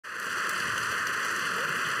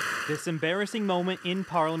This embarrassing moment in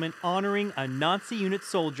Parliament honoring a Nazi unit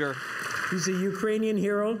soldier. He's a Ukrainian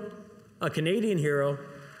hero, a Canadian hero.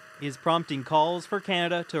 Is prompting calls for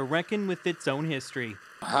Canada to reckon with its own history.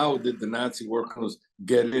 How did the Nazi war criminals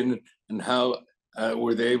get in, and how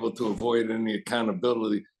were they able to avoid any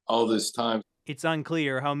accountability all this time? It's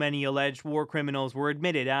unclear how many alleged war criminals were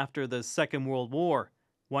admitted after the Second World War.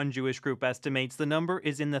 One Jewish group estimates the number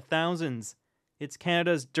is in the thousands. It's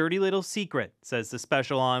Canada's dirty little secret, says the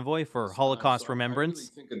special envoy for Holocaust remembrance. I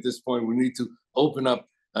really think at this point we need to open up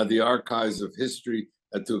the archives of history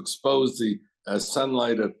to expose the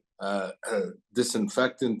sunlight of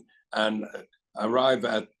disinfectant and arrive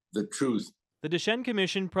at the truth. The Deschênes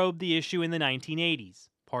Commission probed the issue in the 1980s.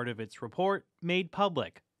 Part of its report made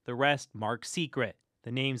public. The rest marked secret.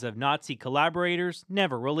 The names of Nazi collaborators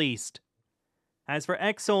never released. As for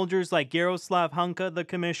ex-soldiers like Yaroslav Hunka, the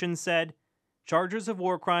commission said, charges of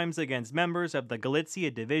war crimes against members of the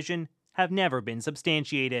Galicia division have never been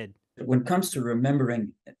substantiated. When it comes to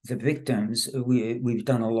remembering the victims, we've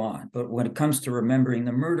done a lot. But when it comes to remembering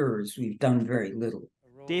the murderers, we've done very little.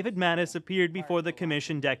 David Mattis appeared before the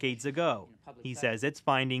commission decades ago. He says its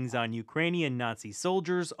findings on Ukrainian Nazi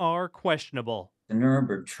soldiers are questionable. The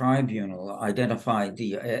Nuremberg Tribunal identified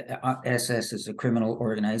the SS as a criminal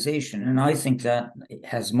organization, and I think that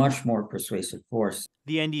has much more persuasive force.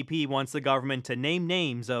 The NDP wants the government to name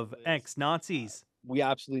names of ex-Nazis. We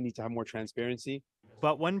absolutely need to have more transparency.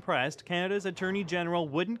 But when pressed, Canada's Attorney General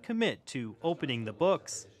wouldn't commit to opening the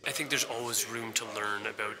books. I think there's always room to learn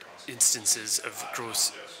about instances of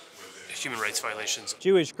gross human rights violations.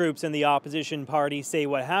 Jewish groups in the opposition party say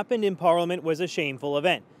what happened in Parliament was a shameful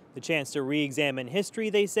event. The chance to re-examine history,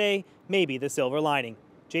 they say, may be the silver lining.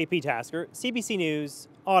 JP Tasker, CBC News,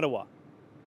 Ottawa.